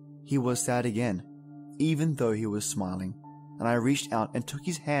 He was sad again, even though he was smiling, and I reached out and took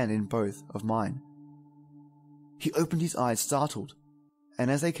his hand in both of mine. He opened his eyes startled, and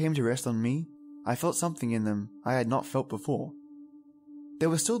as they came to rest on me, I felt something in them I had not felt before. There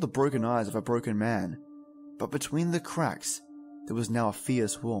were still the broken eyes of a broken man, but between the cracks there was now a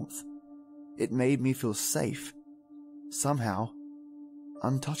fierce warmth. It made me feel safe, somehow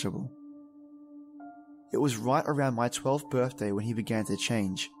untouchable. It was right around my 12th birthday when he began to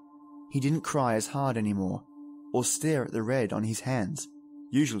change. He didn't cry as hard anymore, or stare at the red on his hands,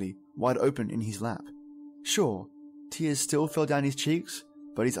 usually wide open in his lap. Sure, tears still fell down his cheeks,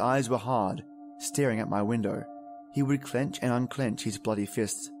 but his eyes were hard, staring at my window. He would clench and unclench his bloody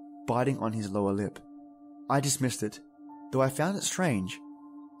fists, biting on his lower lip. I dismissed it, though I found it strange.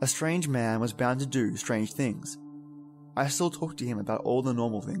 A strange man was bound to do strange things. I still talked to him about all the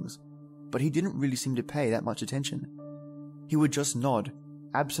normal things, but he didn't really seem to pay that much attention. He would just nod,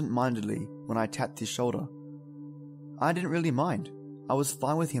 absent-mindedly, when I tapped his shoulder. I didn't really mind. I was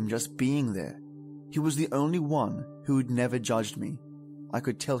fine with him just being there. He was the only one who had never judged me. I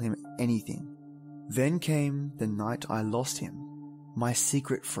could tell him anything. Then came the night I lost him, my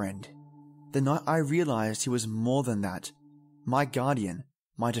secret friend. The night I realized he was more than that, my guardian,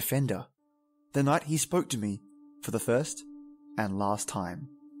 my defender. The night he spoke to me for the first and last time.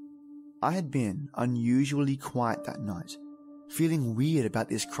 I had been unusually quiet that night, feeling weird about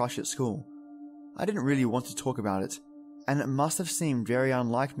this crush at school. I didn't really want to talk about it, and it must have seemed very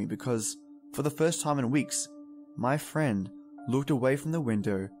unlike me because, for the first time in weeks, my friend looked away from the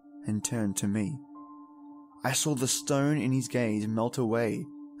window and turned to me. I saw the stone in his gaze melt away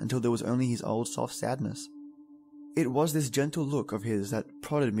until there was only his old soft sadness. It was this gentle look of his that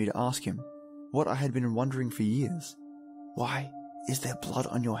prodded me to ask him what I had been wondering for years. "Why is there blood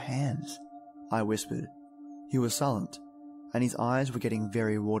on your hands?" I whispered. He was silent, and his eyes were getting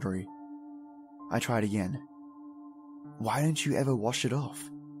very watery. I tried again. "Why don't you ever wash it off?"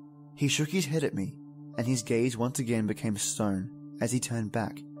 He shook his head at me, and his gaze once again became stone as he turned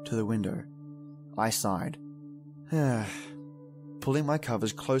back to the window. I sighed, pulling my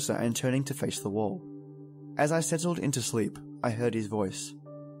covers closer and turning to face the wall. As I settled into sleep, I heard his voice.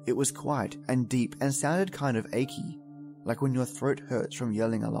 It was quiet and deep and sounded kind of achy, like when your throat hurts from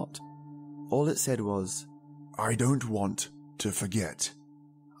yelling a lot. All it said was, "I don't want to forget."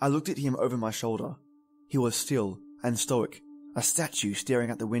 I looked at him over my shoulder. He was still and stoic, a statue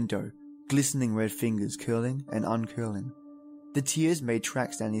staring at the window, glistening red fingers curling and uncurling. The tears made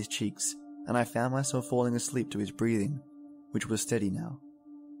tracks down his cheeks, and I found myself falling asleep to his breathing, which was steady now.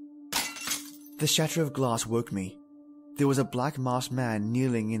 The shatter of glass woke me. There was a black masked man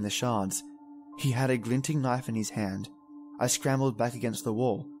kneeling in the shards. He had a glinting knife in his hand. I scrambled back against the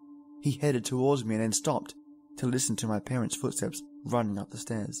wall. He headed towards me and then stopped to listen to my parents' footsteps running up the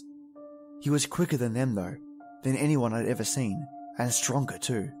stairs. He was quicker than them though, than anyone I'd ever seen, and stronger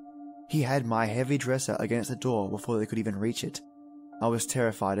too. He had my heavy dresser against the door before they could even reach it. I was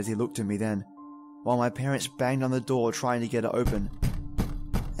terrified as he looked at me then, while my parents banged on the door trying to get it open.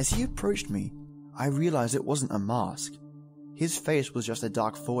 As he approached me, I realized it wasn't a mask. His face was just a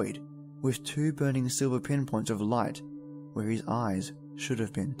dark void, with two burning silver pinpoints of light where his eyes should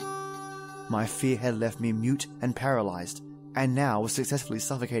have been. My fear had left me mute and paralyzed, and now was successfully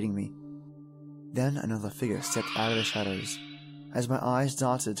suffocating me. Then another figure stepped out of the shadows. As my eyes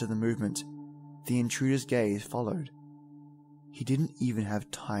darted to the movement, the intruder's gaze followed. He didn't even have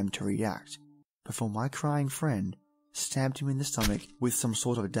time to react before my crying friend stabbed him in the stomach with some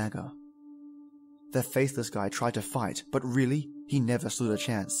sort of dagger. The faithless guy tried to fight, but really, he never stood a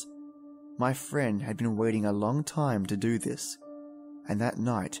chance. My friend had been waiting a long time to do this, and that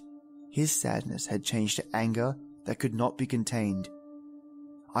night, his sadness had changed to anger that could not be contained.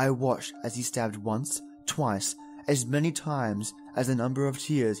 I watched as he stabbed once, twice, as many times as the number of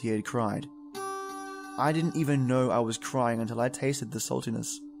tears he had cried. I didn't even know I was crying until I tasted the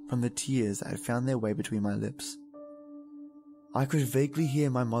saltiness from the tears that had found their way between my lips. I could vaguely hear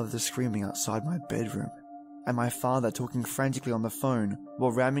my mother screaming outside my bedroom, and my father talking frantically on the phone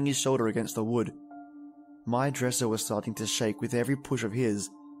while ramming his shoulder against the wood. My dresser was starting to shake with every push of his,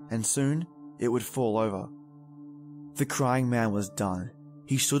 and soon it would fall over. The crying man was done.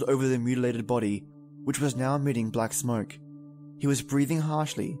 He stood over the mutilated body, which was now emitting black smoke. He was breathing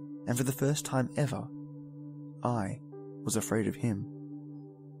harshly, and for the first time ever, I was afraid of him.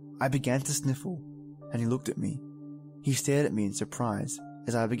 I began to sniffle, and he looked at me. He stared at me in surprise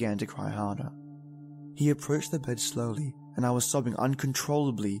as I began to cry harder. He approached the bed slowly, and I was sobbing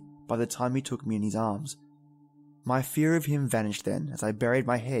uncontrollably by the time he took me in his arms. My fear of him vanished then as I buried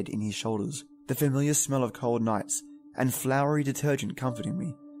my head in his shoulders, the familiar smell of cold nights and flowery detergent comforting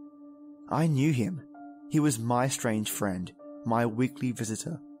me. I knew him. He was my strange friend, my weekly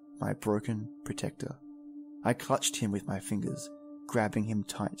visitor, my broken protector. I clutched him with my fingers, grabbing him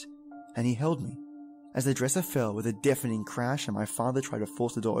tight, and he held me, as the dresser fell with a deafening crash and my father tried to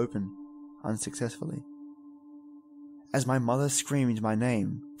force the door open, unsuccessfully. As my mother screamed my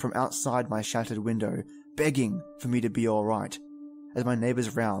name from outside my shattered window, begging for me to be all right, as my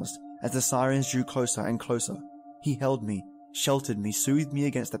neighbors roused, as the sirens drew closer and closer, he held me, sheltered me, soothed me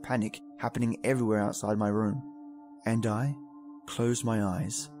against the panic happening everywhere outside my room. And I closed my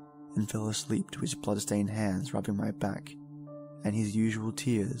eyes and fell asleep to his blood-stained hands rubbing my back and his usual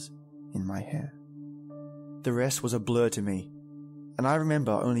tears in my hair. The rest was a blur to me, and I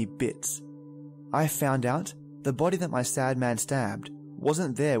remember only bits. I found out the body that my sad man stabbed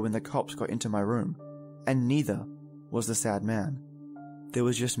wasn't there when the cops got into my room, and neither was the sad man. There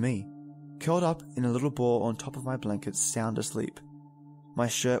was just me, curled up in a little ball on top of my blankets, sound asleep. My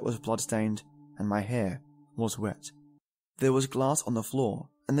shirt was blood-stained, and my hair was wet. There was glass on the floor,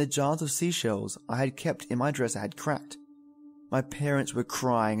 and the jars of seashells I had kept in my dresser had cracked. My parents were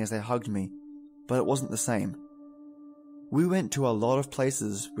crying as they hugged me, but it wasn't the same. We went to a lot of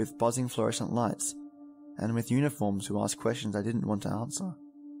places with buzzing fluorescent lights, and with uniforms who asked questions I didn't want to answer.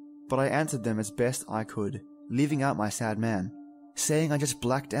 But I answered them as best I could, leaving out my sad man, saying I just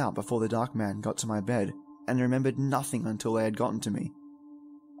blacked out before the dark man got to my bed and remembered nothing until they had gotten to me.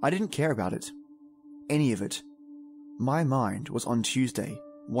 I didn't care about it. Any of it. My mind was on Tuesday,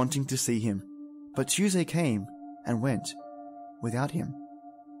 wanting to see him, but Tuesday came and went without him.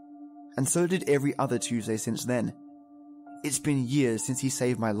 And so did every other Tuesday since then. It's been years since he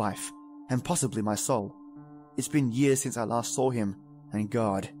saved my life, and possibly my soul. It's been years since I last saw him, and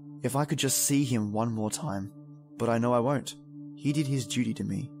God, if I could just see him one more time. But I know I won't. He did his duty to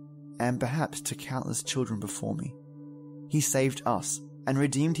me, and perhaps to countless children before me. He saved us, and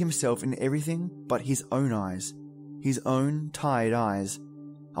redeemed himself in everything but his own eyes. His own tired eyes.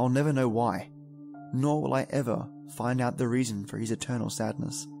 I'll never know why, nor will I ever find out the reason for his eternal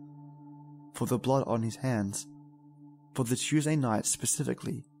sadness. For the blood on his hands. For the Tuesday night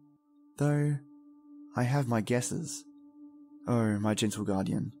specifically. Though I have my guesses. Oh, my gentle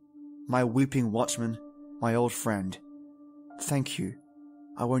guardian. My weeping watchman. My old friend. Thank you.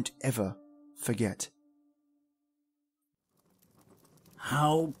 I won't ever forget.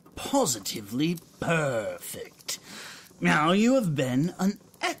 How positively perfect. Now, you have been an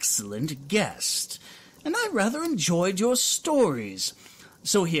excellent guest, and I rather enjoyed your stories.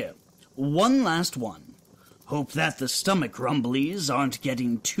 So here, one last one. Hope that the stomach rumblies aren't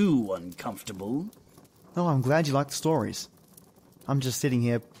getting too uncomfortable. Oh, I'm glad you like the stories. I'm just sitting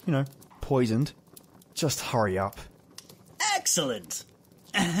here, poisoned. Just hurry up. Excellent.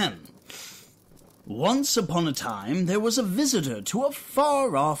 Ahem. Once upon a time, there was a visitor to a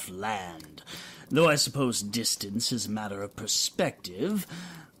far-off land. Though I suppose distance is a matter of perspective,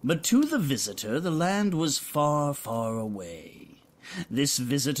 but to the visitor, the land was far, far away. This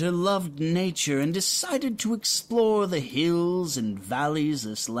visitor loved nature and decided to explore the hills and valleys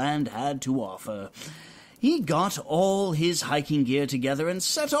this land had to offer. He got all his hiking gear together and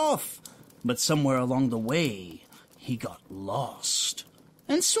set off, but somewhere along the way, he got lost,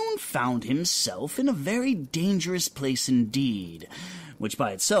 and soon found himself in a very dangerous place indeed, which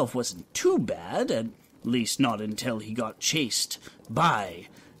by itself wasn't too bad, at least not until he got chased by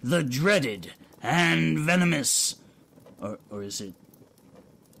the dreaded and venomous, or is it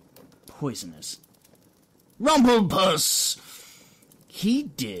poisonous? Rumplepuss! He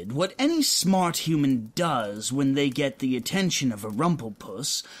did what any smart human does when they get the attention of a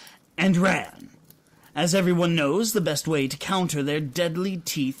rumplepuss, and ran. As everyone knows, the best way to counter their deadly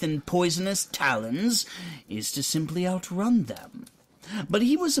teeth and poisonous talons is to simply outrun them. But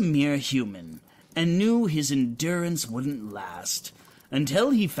he was a mere human, and knew his endurance wouldn't last,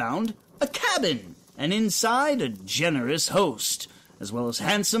 until he found a cabin, and inside a generous host, as well as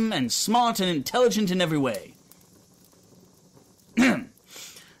handsome and smart and intelligent in every way.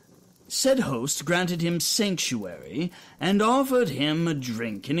 Said host granted him sanctuary, and offered him a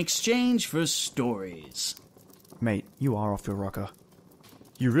drink in exchange for stories. Mate, you are off your rocker.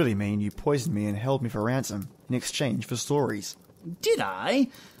 You really mean you poisoned me and held me for ransom in exchange for stories? Did I?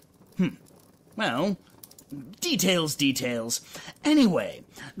 Well, details. Anyway,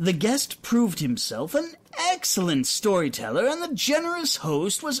 the guest proved himself an excellent storyteller, and the generous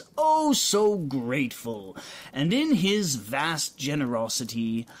host was oh so grateful, and in his vast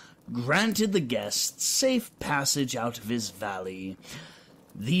generosity granted the guest safe passage out of his valley.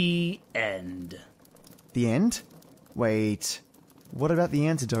 The end. The end? Wait, what about the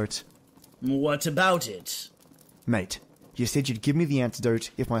antidote? What about it? Mate, you said you'd give me the antidote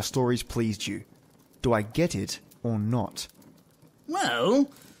if my stories pleased you. Do I get it or not? Well,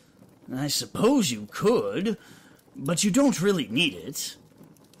 I suppose you could, but you don't really need it.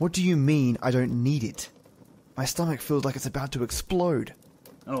 What do you mean I don't need it? My stomach feels like it's about to explode.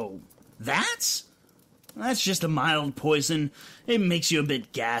 Oh, that's just a mild poison. It makes you a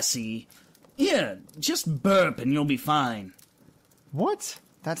bit gassy. Here, just burp and you'll be fine. What?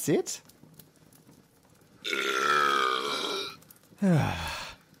 That's it?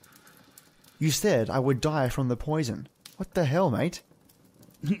 You said I would die from the poison. What the hell, mate?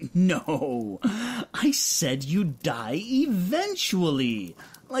 No, I said you'd die eventually,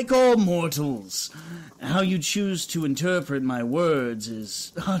 like all mortals. How you choose to interpret my words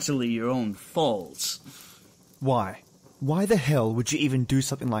is utterly your own fault. Why? Why the hell would you even do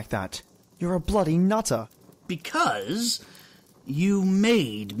something like that? You're a bloody nutter. Because you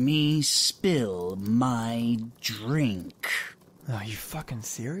made me spill my drink. Are you fucking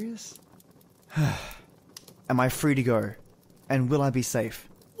serious? Am I free to go? And will I be safe?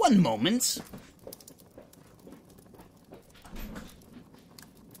 One moment.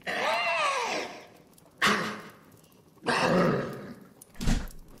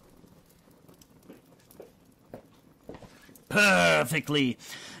 Perfectly.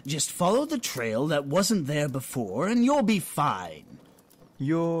 Just follow the trail that wasn't there before and you'll be fine.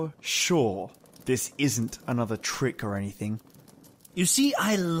 You're sure this isn't another trick or anything? You see,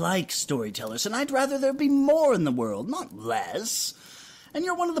 I like storytellers, and I'd rather there be more in the world, not less. And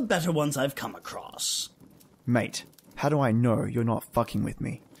you're one of the better ones I've come across. Mate, how do I know you're not fucking with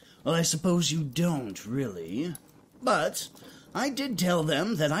me? Well, I suppose you don't, really. But I did tell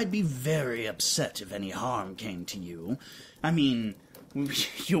them that I'd be very upset if any harm came to you. I mean,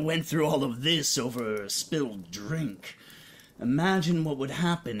 you went through all of this over a spilled drink. Imagine what would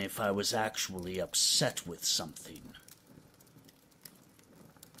happen if I was actually upset with something.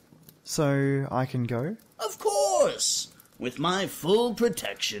 So, I can go? Of course! With my full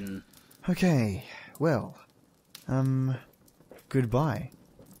protection. Okay, well, goodbye,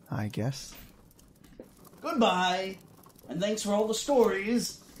 I guess. Goodbye, and thanks for all the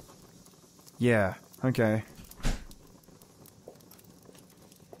stories. Yeah, okay.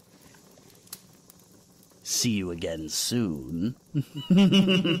 See you again soon.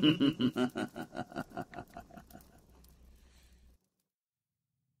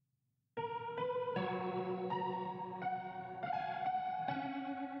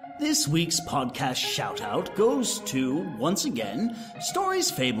 This week's podcast shout-out goes to, once again, Stories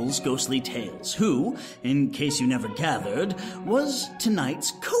Fables Ghostly Tales, who, in case you never gathered, was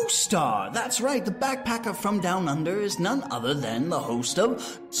tonight's co-star. That's right, the backpacker from Down Under is none other than the host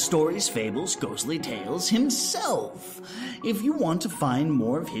of Stories Fables Ghostly Tales himself. If you want to find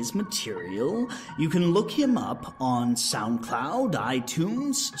more of his material, you can look him up on SoundCloud,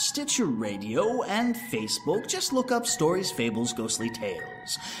 iTunes, Stitcher Radio, and Facebook. Just look up Stories Fables Ghostly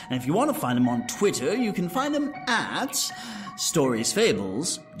Tales. And if you want to find him on Twitter, you can find him at Stories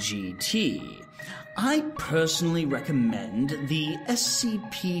Fables GT. I personally recommend the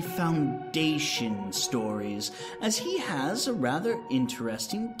SCP Foundation stories, as he has a rather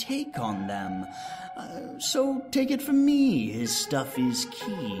interesting take on them. So take it from me, his stuff is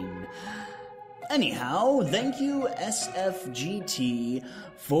keen. Anyhow, thank you, SFGT,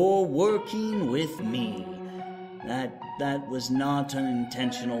 for working with me. That was not an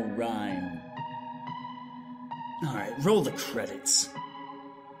intentional rhyme. Alright, roll the credits.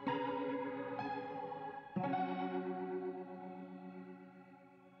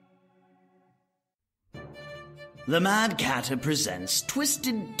 The Mad Catter presents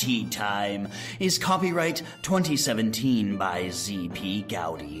Twisted Teatime is copyright 2017 by Z.P.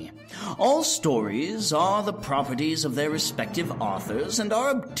 Gowdy. All stories are the properties of their respective authors and are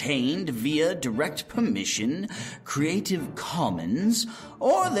obtained via direct permission, Creative Commons,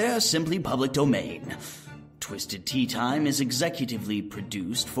 or they're simply public domain. Twisted Teatime is executively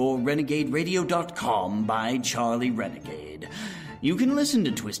produced for RenegadeRadio.com by Charlie Renegade. You can listen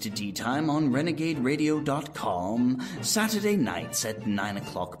to Twisted Teatime on RenegadeRadio.com Saturday nights at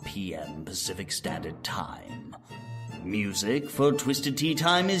 9:00 p.m. Pacific Standard Time. Music for Twisted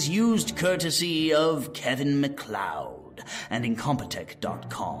Teatime is used courtesy of Kevin MacLeod and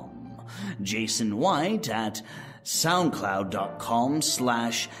Incompetech.com. Jason White at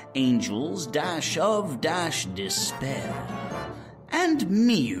SoundCloud.com/angels-of-despair. And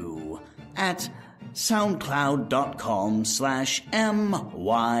Miu at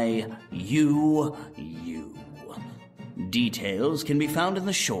SoundCloud.com/MYUU. Details can be found in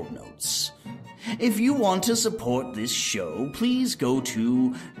the show notes. If you want to support this show, please go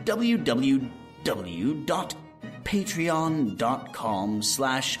to www.patreon.com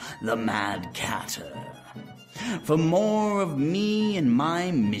patreon.com/themadcatter. For more of me and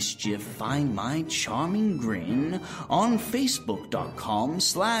my mischief, find my charming grin on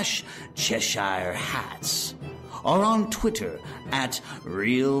facebook.com/Cheshire Hats or on Twitter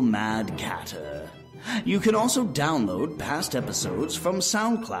 @RealMadCatter. You can also download past episodes from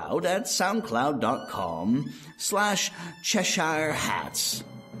SoundCloud at soundcloud.com/Cheshire Hats.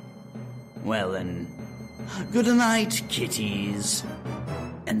 Well then, good night, kitties,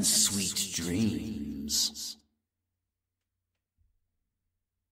 and sweet dreams.